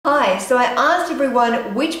Hi, so I asked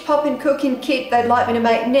everyone which Popin Cookin kit they'd like me to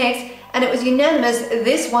make next, and it was unanimous,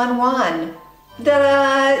 this one won.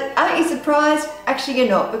 Ta-da! Aren't you surprised? Actually you're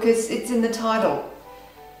not, because it's in the title.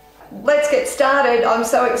 Let's get started, I'm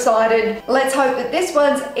so excited. Let's hope that this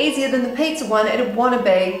one's easier than the pizza one it'd want to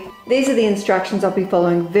be. These are the instructions I'll be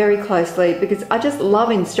following very closely because I just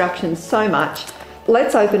love instructions so much.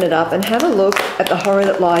 Let's open it up and have a look at the horror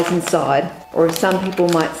that lies inside, or as some people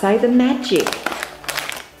might say, the magic.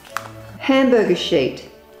 Hamburger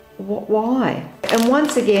sheet. Why? And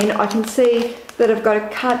once again, I can see that I've got to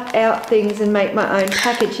cut out things and make my own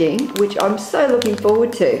packaging, which I'm so looking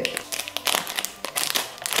forward to.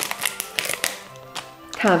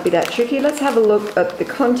 Can't be that tricky. Let's have a look at the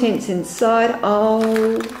contents inside.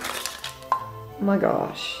 Oh my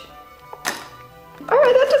gosh. Alright,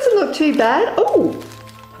 that doesn't look too bad. Oh,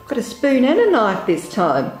 I've got a spoon and a knife this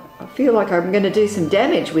time. I feel like I'm going to do some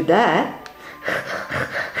damage with that.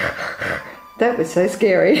 That was so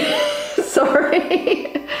scary.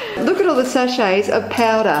 Sorry. Look at all the sachets of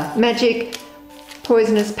powder. Magic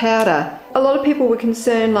poisonous powder. A lot of people were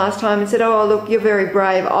concerned last time and said, oh look, you're very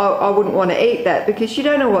brave. I wouldn't want to eat that because you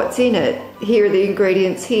don't know what's in it. Here are the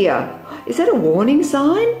ingredients here. Is that a warning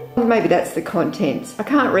sign? Maybe that's the contents. I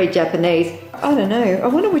can't read Japanese. I don't know. I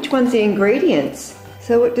wonder which one's the ingredients.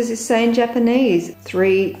 So what does this say in Japanese?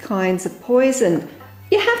 3 kinds of poison.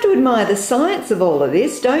 You have to admire the science of all of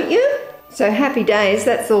this, don't you? So happy days,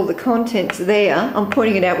 that's all the contents there. I'm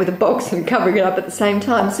pointing it out with a box and covering it up at the same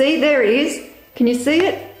time. See, there it is. Can you see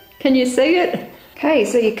it? Can you see it? Okay,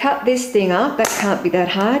 so you cut this thing up. That can't be that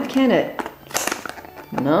hard, can it?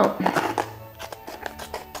 No.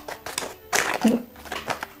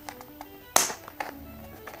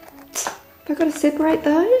 Have I got to separate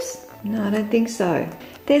those? No, I don't think so.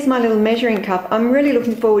 There's my little measuring cup. I'm really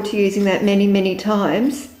looking forward to using that many, many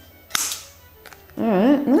times.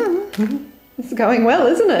 Alright, it's going well,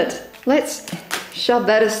 isn't it? Let's shove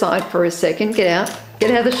that aside for a second. Get out.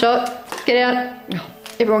 Get out of the shot. Get out. Oh,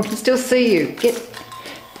 everyone can still see you. Get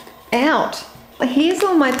out. Here's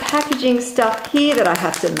all my packaging stuff here that I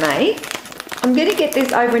have to make. I'm going to get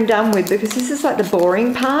this over and done with because this is like the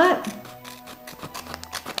boring part.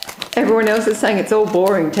 Everyone else is saying it's all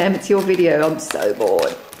boring, Tam. It's your video. I'm so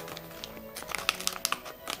bored.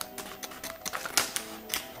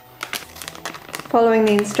 Following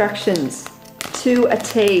the instructions to a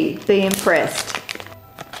T. Be impressed.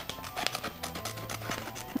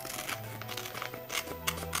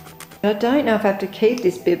 I don't know if I have to keep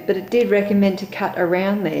this bit, but it did recommend to cut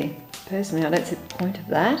around there. Personally, I don't see the point of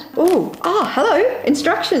that. Oh, hello,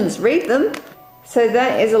 instructions, read them. So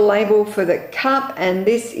that is a label for the cup, and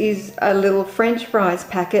this is a little French fries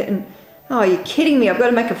packet. And oh, you're kidding me, I've got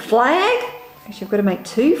to make a flag? Actually, I've got to make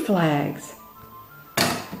 2 flags.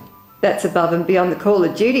 That's above and beyond the Call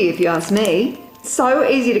of Duty, if you ask me. So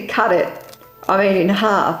easy to cut it. I mean in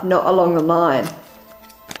half, not along the line.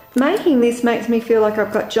 Making this makes me feel like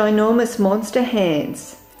I've got ginormous monster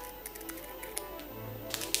hands.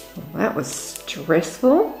 Well, that was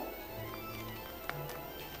stressful.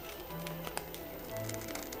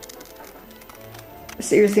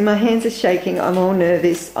 Seriously, my hands are shaking. I'm all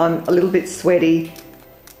nervous. I'm a little bit sweaty.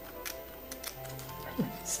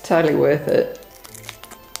 It's totally worth it.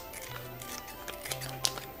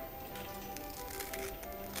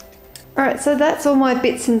 Alright, so that's all my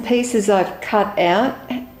bits and pieces I've cut out.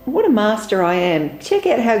 What a master I am. Check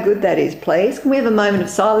out how good that is, please. Can we have a moment of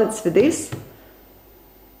silence for this?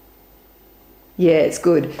 Yeah, it's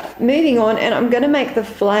good. Moving on, and I'm going to make the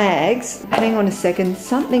flags. Hang on a second.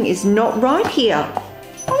 Something is not right here.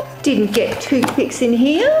 I didn't get toothpicks in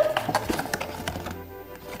here.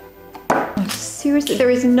 Oh, seriously,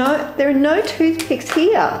 there are no toothpicks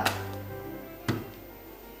here.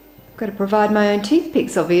 I've got to provide my own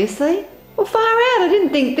toothpicks, obviously. Well, far out, I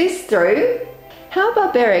didn't think this through. How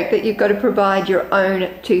barbaric that you've got to provide your own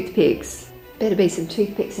toothpicks. Better be some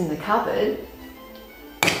toothpicks in the cupboard.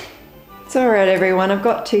 It's alright everyone, I've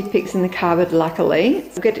got toothpicks in the cupboard luckily.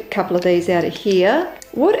 I'll get a couple of these out of here.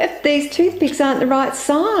 What if these toothpicks aren't the right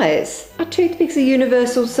size? Are toothpicks a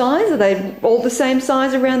universal size? Are they all the same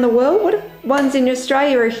size around the world? What if ones in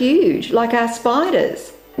Australia are huge, like our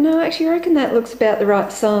spiders? No, actually I reckon that looks about the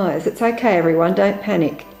right size. It's okay everyone, don't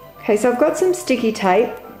panic. Okay, so I've got some sticky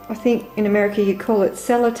tape. I think in America you call it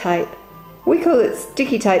sellotape. We call it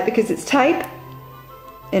sticky tape because it's tape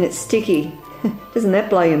and it's sticky. Doesn't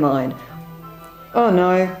that blow your mind? Oh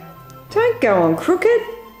no, don't go on crooked.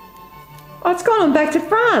 Oh, it's gone on back to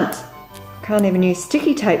front. Can't even use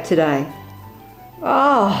sticky tape today.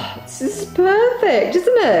 Oh, this is perfect,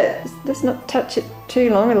 isn't it? Let's not touch it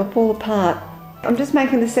too long, it'll fall apart. I'm just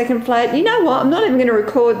making the second flag. You know what? I'm not even going to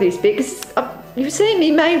record this because you've seen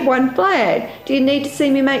me make one flag. Do you need to see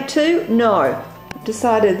me make two? No.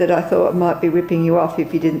 Decided that I thought I might be ripping you off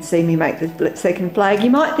if you didn't see me make the second flag. You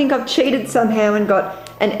might think I've cheated somehow and got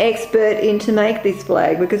an expert in to make this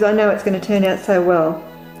flag because I know it's going to turn out so well.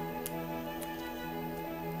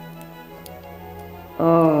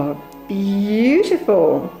 Oh,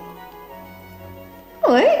 beautiful.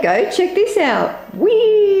 Oh, there you go. Check this out.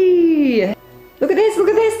 Whee! Look at this, look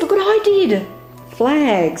at this. Look what I did.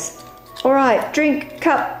 Flags. All right, drink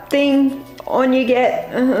cup thing. On you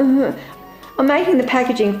get. I'm making the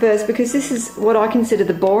packaging first because this is what I consider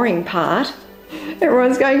the boring part.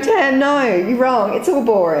 Everyone's going, Tam, no, you're wrong. It's all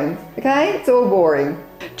boring, okay? It's all boring.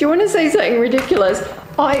 Do you want to see something ridiculous?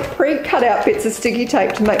 I pre-cut out bits of sticky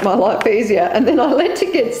tape to make my life easier, and then I leant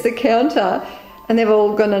against the counter and they've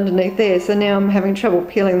all gone underneath there, so now I'm having trouble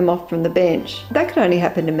peeling them off from the bench. That could only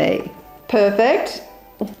happen to me. Perfect.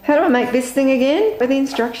 How do I make this thing again? By the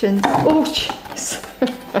instructions. Oh, jeez.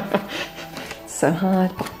 So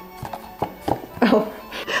hard. Oh,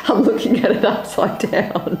 I'm looking at it upside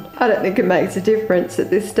down. I don't think it makes a difference at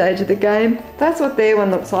this stage of the game. That's what their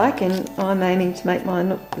one looks like, and I'm aiming to make mine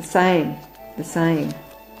look the same. The same.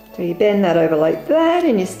 So you bend that over like that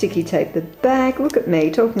and you sticky tape the back. Look at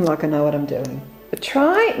me, talking like I know what I'm doing. But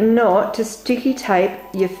try not to sticky tape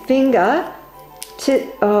your finger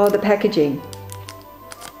to, the packaging.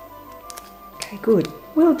 Okay, good.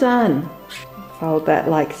 Well done. Fold that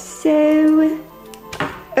like so.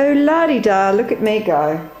 Oh la-di-da, look at me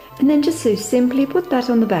go. And then just so simply put that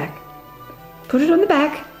on the back. Put it on the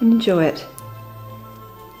back and enjoy it.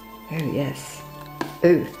 Oh yes.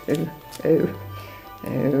 Oh, oh, oh,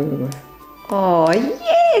 oh. Oh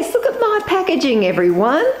yes, look at my packaging,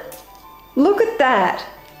 everyone. Look at that.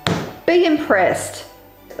 Be impressed.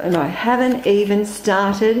 And I haven't even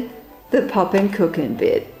started the Popin Cookin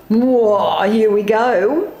bit. Whoa, here we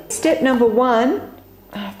go. Step number one.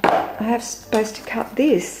 I have supposed to cut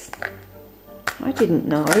this. I didn't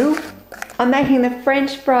know. I'm making the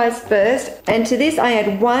French fries first, and to this I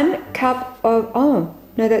add 1 cup of, oh,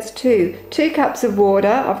 no, that's 2. 2 cups of water.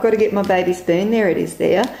 I've got to get my baby spoon. There it is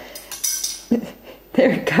there.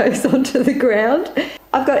 There it goes onto the ground.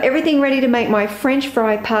 I've got everything ready to make my French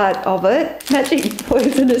fry part of it. Magic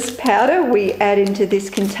poisonous powder we add into this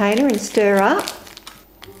container and stir up.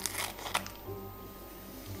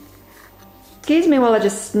 Excuse me while I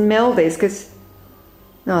just smell this because,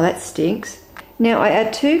 oh, that stinks. Now I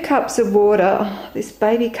add 2 cups of water. Oh, this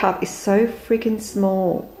baby cup is so freaking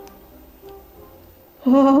small.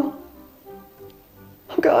 Oh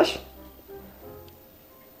gosh.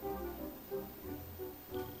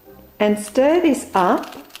 And stir this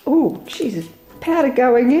up. Oh, Jesus, powder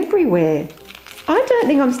going everywhere. I don't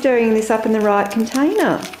think I'm stirring this up in the right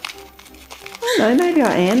container. I don't know, maybe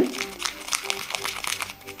I am.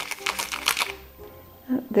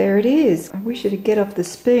 There it is. I wish it'd get off the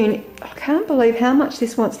spoon. I can't believe how much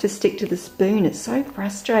this wants to stick to the spoon. It's so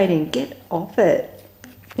frustrating. Get off it.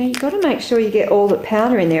 Now you've got to make sure you get all the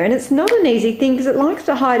powder in there, and it's not an easy thing because it likes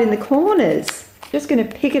to hide in the corners. Just going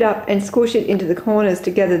to pick it up and squish it into the corners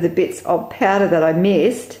to gather the bits of powder that I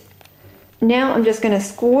missed. Now I'm just going to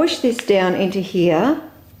squish this down into here.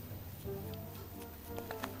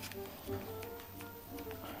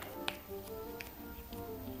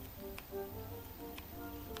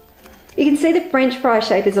 You can see the French fry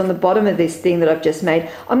shape is on the bottom of this thing that I've just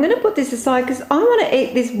made. I'm going to put this aside because I want to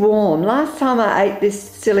eat this warm. Last time I ate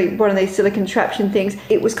this one of these silly contraption things,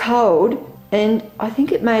 it was cold and I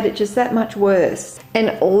think it made it just that much worse.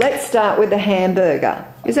 And let's start with the hamburger.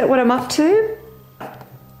 Is that what I'm up to?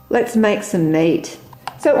 Let's make some meat.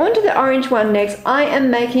 So onto the orange one next. I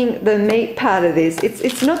am making the meat part of this.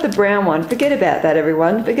 It's not the brown one. Forget about that,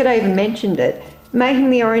 everyone. Forget I even mentioned it. Making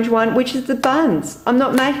the orange one, which is the buns. I'm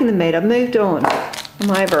not making the meat. I've moved on.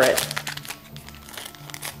 I'm over it.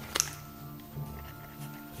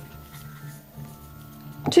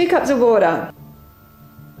 Two cups of water.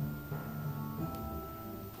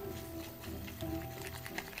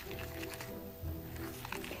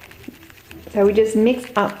 So we just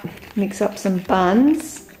mix up some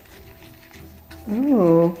buns.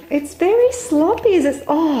 Oh, it's very sloppy. Is it?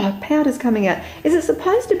 Oh, powder's coming out. Is it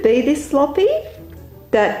supposed to be this sloppy?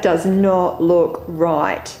 That does not look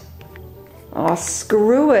right. Oh,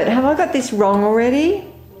 screw it. Have I got this wrong already?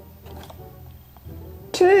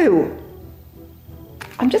 2.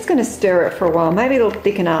 I'm just going to stir it for a while. Maybe it'll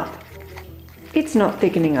thicken up. It's not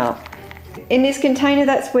thickening up. In this container,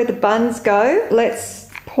 that's where the buns go. Let's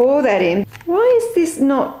pour that in. Why is this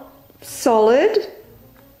not solid?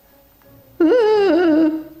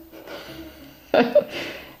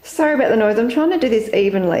 Sorry about the noise, I'm trying to do this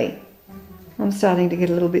evenly. I'm starting to get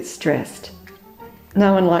a little bit stressed.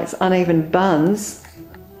 No one likes uneven buns.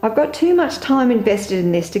 I've got too much time invested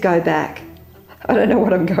in this to go back. I don't know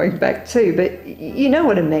what I'm going back to, but you know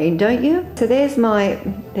what I mean, don't you? So there's my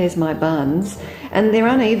buns, and they're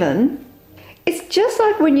uneven. It's just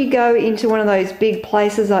like when you go into one of those big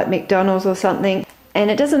places like McDonald's or something,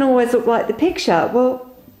 and it doesn't always look like the picture. Well,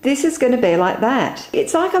 this is going to be like that.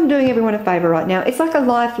 It's like I'm doing everyone a favour right now. It's like a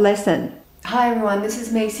life lesson. Hi everyone, this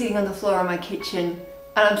is me sitting on the floor of my kitchen,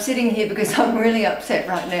 and I'm sitting here because I'm really upset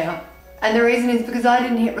right now. And the reason is because I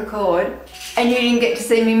didn't hit record, and you didn't get to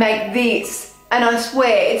see me make this. And I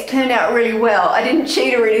swear, it's turned out really well. I didn't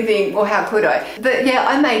cheat or anything, or how could I? But yeah,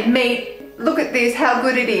 I made meat. Look at this, how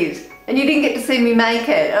good it is. And you didn't get to see me make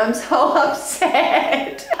it. I'm so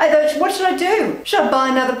upset. I thought, what should I do? Should I buy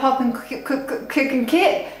another Popin Cookin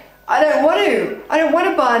kit? I don't want to. I don't want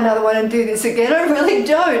to buy another one and do this again. I really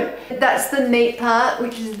don't. That's the meat part,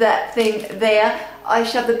 which is that thing there. I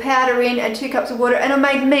shoved the powder in and 2 cups of water, and I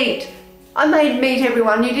made meat. I made meat,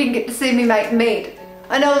 everyone. You didn't get to see me make meat.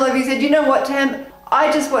 I know all of you said, you know what, Tam?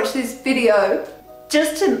 I just watched this video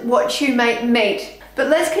just to watch you make meat. But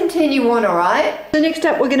let's continue on, alright? So next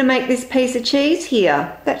up, we're going to make this piece of cheese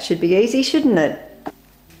here. That should be easy, shouldn't it?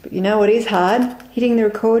 But you know what is hard? Hitting the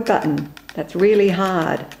record button. That's really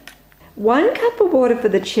hard. 1 cup of water for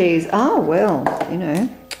the cheese. Oh, well, you know,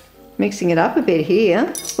 mixing it up a bit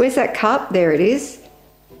here. Where's that cup? There it is.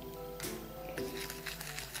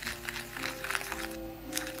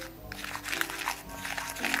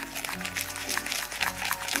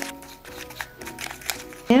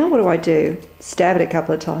 Now what do? Stab it a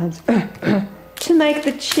couple of times. To make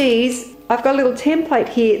the cheese, I've got a little template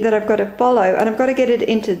here that I've got to follow, and I've got to get it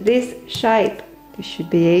into this shape. This should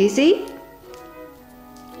be easy.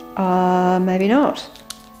 Maybe not.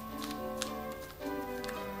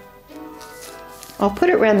 I'll put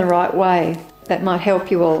it around the right way. That might help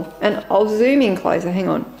you all. And I'll zoom in closer, hang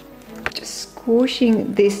on. Just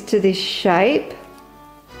squishing this to this shape.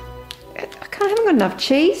 I haven't got enough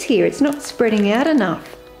cheese here. It's not spreading out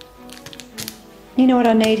enough. You know what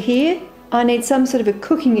I need here? I need some sort of a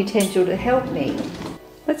cooking utensil to help me.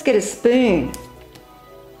 Let's get a spoon.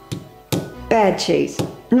 Bad cheese.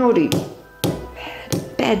 Naughty.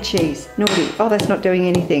 Bad cheese. Naughty. Oh, that's not doing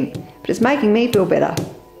anything. But it's making me feel better.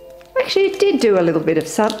 Actually, it did do a little bit of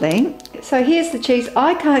something. So here's the cheese.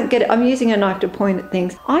 I can't get it. I'm using a knife to point at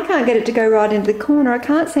things. I can't get it to go right into the corner. I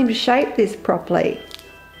can't seem to shape this properly.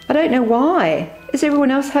 I don't know why. Does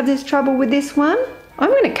everyone else have this trouble with this one? I'm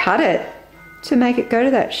going to cut it to make it go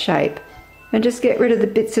to that shape and just get rid of the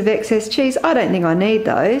bits of excess cheese. I don't think I need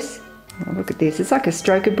those. Oh, look at this. It's like a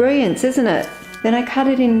stroke of brilliance, isn't it? Then I cut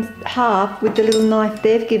it in half with the little knife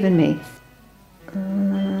they've given me.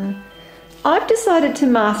 I've decided to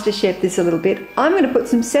master chef this a little bit. I'm going to put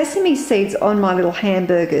some sesame seeds on my little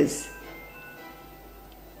hamburgers.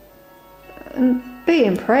 And be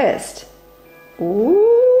impressed.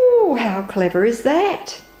 Ooh, how clever is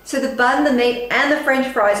that? So the bun, the meat and the french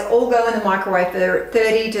fries all go in the microwave for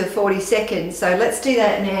 30 to 40 seconds. So let's do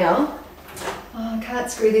that now. Oh, I can't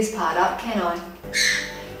screw this part up, can I?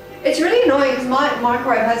 It's really annoying because my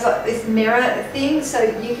microwave has like this mirror thing, so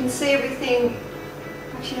you can see everything.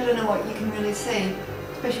 Actually, I don't know what you can really see,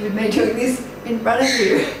 especially with me doing this in front of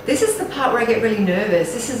you. This is the part where I get really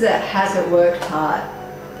nervous. This is the has it worked part.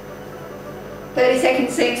 30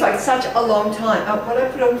 seconds seems like such a long time. Oh, what did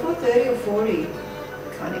I put on for? 30 or 40?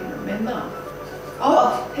 I can't even remember.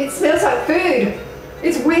 Oh, it smells like food.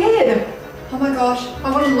 It's weird. Oh my gosh,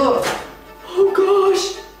 I want to look. Oh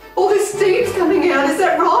gosh, all this steam's coming out. Is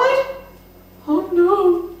that right? Oh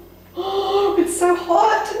no. Oh, it's so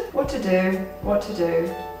hot. What to do? What to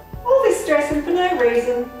do? All this stressing for no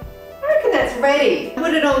reason. I reckon that's ready.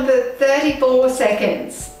 Put it on for 34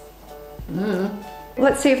 seconds.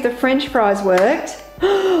 Let's see if the french fries worked.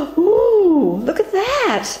 Ooh, look at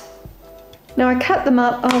that. Now I cut them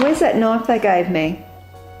up. Oh, where's that knife they gave me?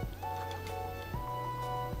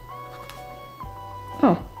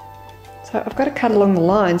 Oh, so I've got to cut along the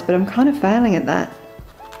lines, but I'm kind of failing at that.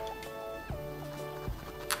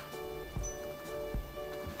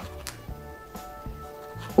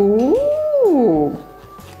 Ooh.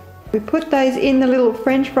 We put those in the little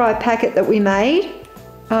french fry packet that we made.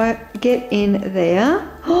 Get in there.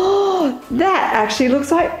 Oh, that actually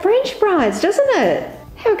looks like french fries, doesn't it?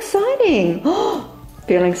 How exciting. Oh,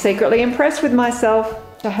 feeling secretly impressed with myself.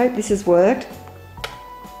 I hope this has worked.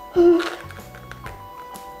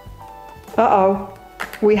 Uh-oh,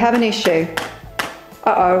 we have an issue.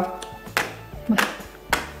 Uh-oh,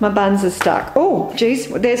 my buns are stuck. Oh, geez,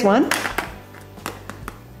 there's one.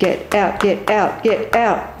 Get out, get out, get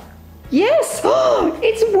out. Yes! Oh,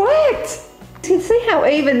 it's worked! You can see how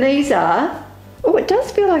even these are. Oh, it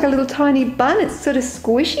does feel like a little tiny bun. It's sort of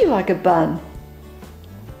squishy like a bun.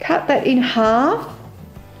 Cut that in half.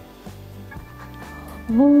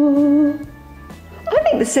 Oh, I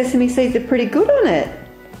think the sesame seeds are pretty good on it.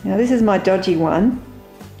 Now this is my dodgy one.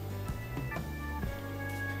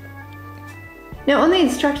 Now on the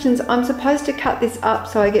instructions, I'm supposed to cut this up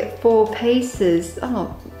so I get 4 pieces.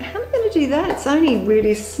 Oh, how am I going to do that? It's only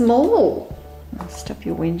really small. Oh, stop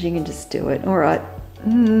your whinging and just do it. All right.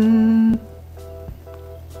 And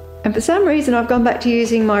for some reason, I've gone back to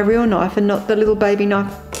using my real knife and not the little baby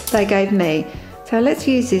knife they gave me. So let's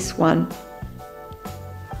use this one.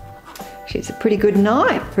 Actually, it's a pretty good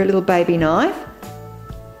knife for a little baby knife.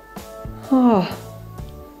 Oh.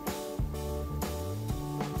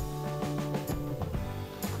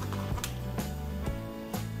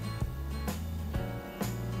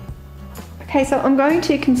 Okay, so I'm going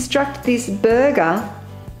to construct this burger.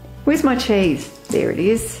 Where's my cheese? There it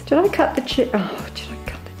is. Did I cut the cheese? Oh, did I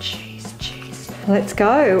cut the cheese? Cheese. Let's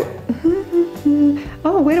go.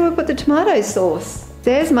 Oh, where do I put the tomato sauce?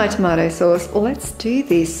 There's my tomato sauce. Let's do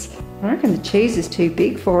this. I reckon the cheese is too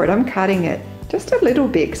big for it. I'm cutting it just a little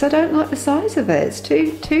bit because I don't like the size of it. It's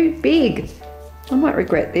too big. I might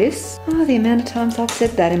regret this. Oh, the amount of times I've said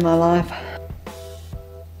that in my life.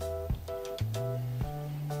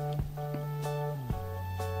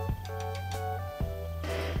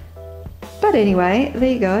 But anyway,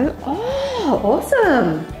 there you go. Oh,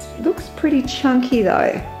 awesome. Looks pretty chunky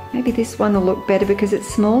though. Maybe this one will look better because it's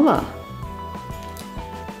smaller.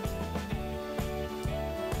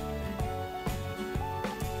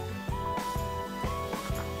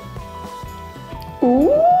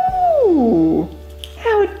 Ooh,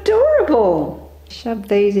 how adorable. Shove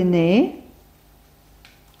these in there.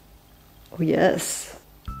 Oh yes.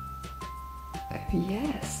 Oh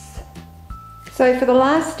yes. So for the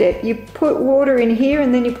last step, you put water in here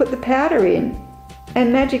and then you put the powder in.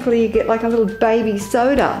 And magically you get like a little baby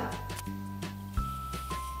soda.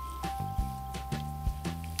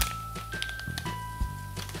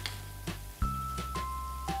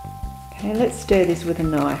 Okay, let's stir this with a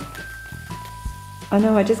knife. Oh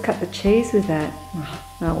no, I just cut the cheese with that.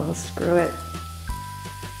 Oh well, screw it.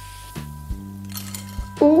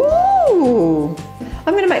 Ooh!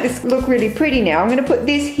 I'm going to make this look really pretty now. I'm going to put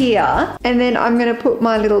this here and then I'm going to put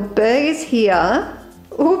my little burgers here.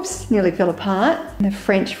 Oops, nearly fell apart. And the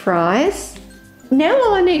French fries. Now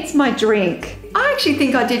all I need is my drink. I actually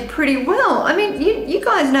think I did pretty well. I mean, you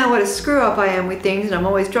guys know what a screw up I am with things and I'm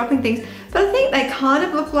always dropping things, but I think they kind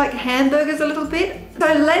of look like hamburgers a little bit.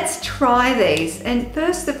 So let's try these. And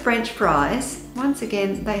first the French fries. Once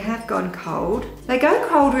again, they have gone cold. They go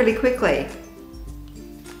cold really quickly.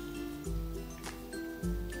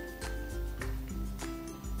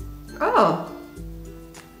 Oh,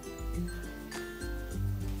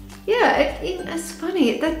 yeah, it's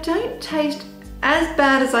funny. They don't taste as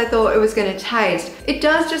bad as I thought it was going to taste. It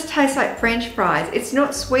does just taste like French fries. It's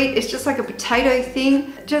not sweet, it's just like a potato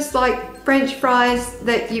thing, just like French fries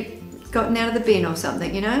that you've gotten out of the bin or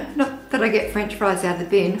something, you know? Not that I get French fries out of the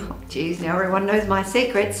bin. Oh, geez, now everyone knows my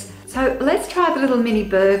secrets. So let's try the little mini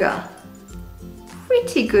burger.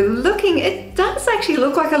 Pretty good looking. It does actually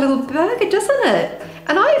look like a little burger, doesn't it?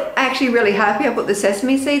 And I'm actually really happy I put the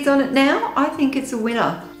sesame seeds on it now. I think it's a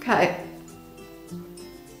winner. Okay.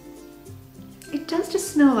 It does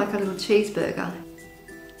just smell like a little cheeseburger.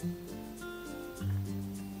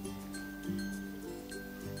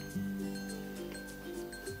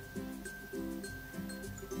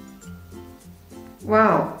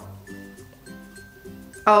 Wow.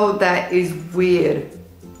 Oh, that is weird.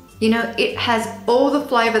 You know, it has all the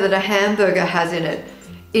flavor that a hamburger has in it,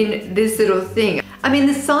 in this little thing. I mean,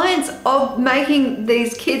 the science of making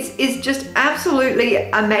these kits is just absolutely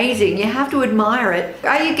amazing. You have to admire it.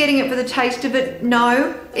 Are you getting it for the taste of it?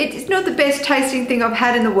 No. It's not the best tasting thing I've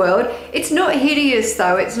had in the world. It's not hideous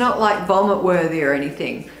though. It's not like vomit worthy or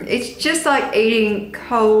anything. It's just like eating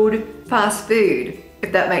cold fast food,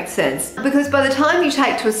 if that makes sense. Because by the time you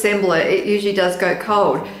take to assemble it, it usually does go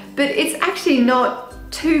cold. But it's actually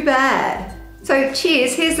not too bad. So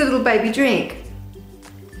cheers, here's a little baby drink.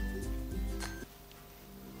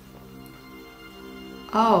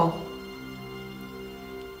 Oh,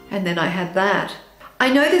 and then I had that.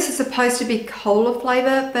 I know this is supposed to be cola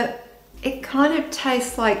flavor, but it kind of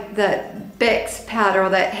tastes like that Beck's powder or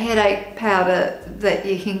that headache powder that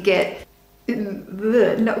you can get.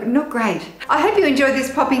 Not great. I hope you enjoyed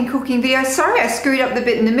this popping cooking video. Sorry I screwed up the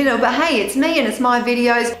bit in the middle, but hey, it's me and it's my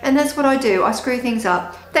videos, and that's what I do. I screw things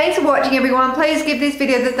up. Thanks for watching, everyone. Please give this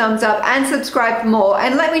video the thumbs up and subscribe for more,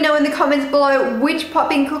 and let me know in the comments below which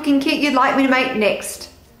popping cooking kit you'd like me to make next.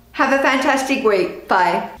 Have a fantastic week.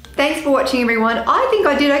 Bye. Thanks for watching, everyone. I think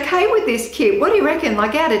I did okay with this kit. What do you reckon?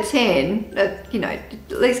 Like out of 10, you know,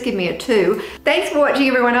 at least give me a 2. Thanks for watching,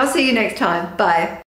 everyone. I'll see you next time. Bye.